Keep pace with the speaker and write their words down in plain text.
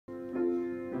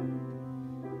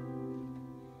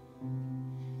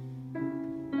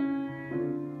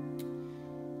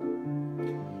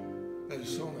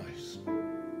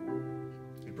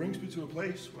to a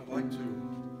place where I'd like to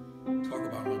talk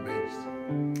about my bass.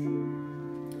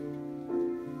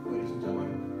 Ladies and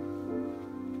gentlemen,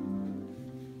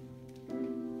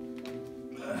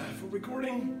 for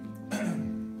recording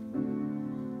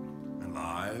and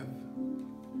live,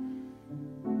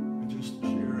 and just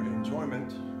sheer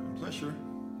enjoyment and pleasure,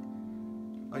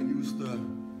 I use the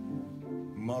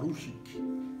Marushik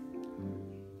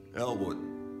Elwood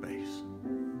bass.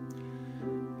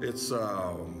 It's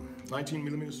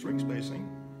 19mm string spacing.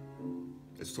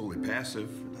 It's totally passive.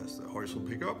 It has the horizontal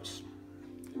pickups,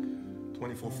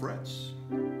 24 frets,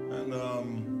 and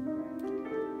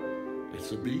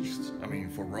it's a beast. I mean,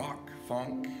 for rock,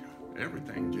 funk,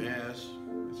 everything, jazz,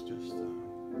 it's just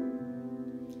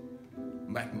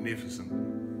magnificent.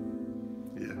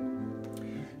 Yeah.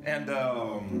 And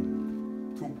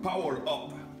to power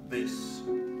up this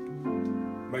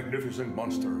magnificent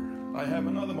monster, I have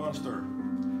another monster.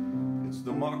 It's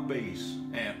the Mock Bass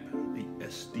amp, the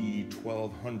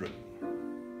SD1200.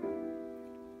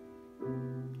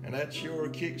 And that sure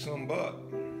kicks some butt.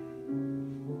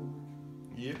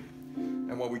 Yeah.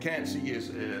 And what we can't see is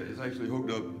it's actually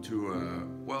hooked up to,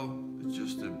 well, it's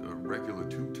just a regular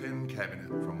 210 cabinet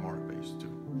from Mock Bass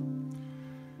too.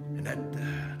 And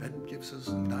that gives us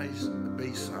a nice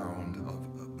bass sound of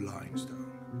Blindstone.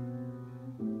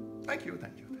 Thank you,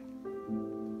 thank you, thank you.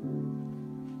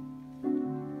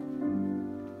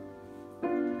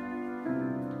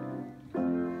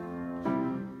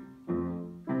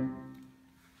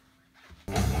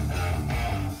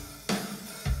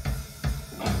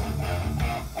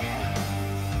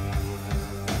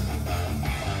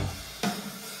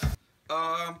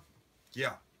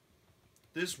 Yeah,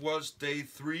 this was day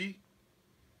 3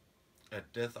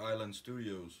 at Death Island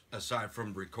Studios. Aside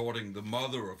from recording the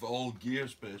mother of all gear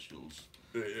specials,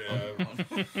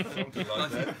 something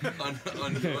like that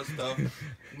on your stuff,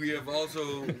 we have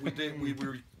also we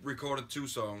recorded 2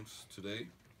 songs today.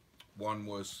 One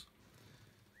was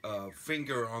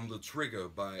 "Finger on the Trigger"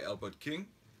 by Albert King.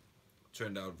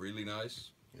 Turned out really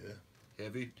nice. Yeah,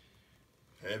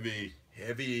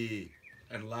 heavy,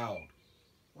 and loud.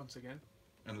 Once again.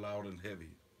 And loud and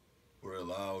heavy. We're a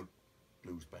loud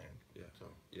blues band. Yeah.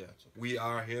 So yeah, okay. We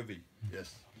are heavy.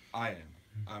 Yes. I am.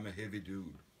 I'm a heavy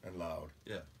dude. And loud.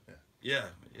 Yeah. Yeah.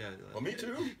 Well, me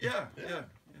too. Yeah.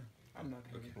 I'm not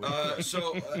heavy. Okay.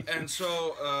 So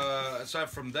aside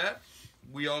from that,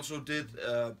 we also did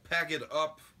 "Pack It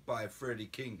Up" by Freddie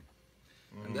King.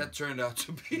 And that turned out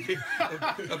to be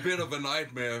a bit of a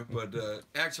nightmare, but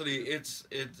actually it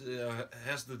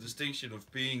has the distinction of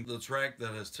being the track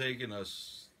that has taken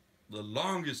us the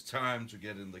longest time to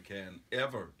get in the can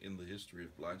ever in the history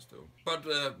of Blindstone. But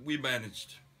we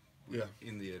managed. Yeah.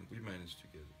 In the end, we managed to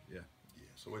get it. Yeah.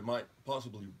 Yeah. So it might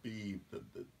possibly be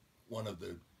one of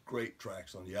the great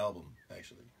tracks on the album,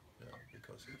 actually. Yeah,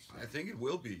 because it's, I think it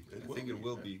will be. I think it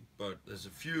will be. But there's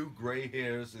a few gray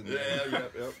hairs in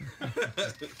there. Yeah.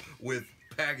 With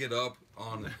 "Pack It Up"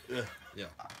 on it.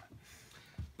 Yeah.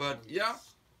 But yeah,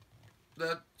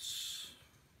 that's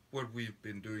what we've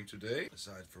been doing today.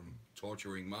 Aside from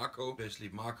torturing Marco, especially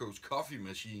Marco's coffee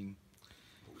machine.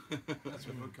 That's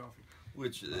some good coffee.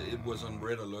 Which it was on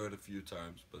red alert a few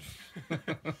times, but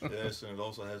yes, and it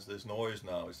also has this noise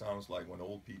now. It sounds like when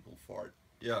old people fart.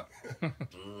 Yeah.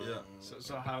 Yeah.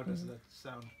 So how does that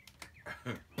sound?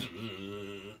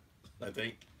 I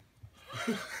think.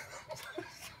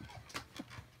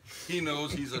 He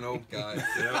knows he's an old guy.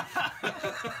 Yeah.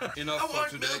 Enough for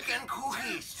today. Milk and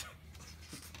cookies.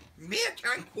 Milk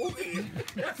and cookies.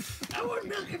 I want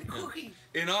milk and cookies.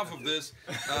 Enough of this.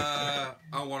 I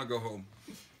want to go home.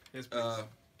 Yes, please.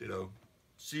 Ditto.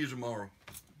 See you tomorrow.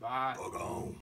 Bye. Go home.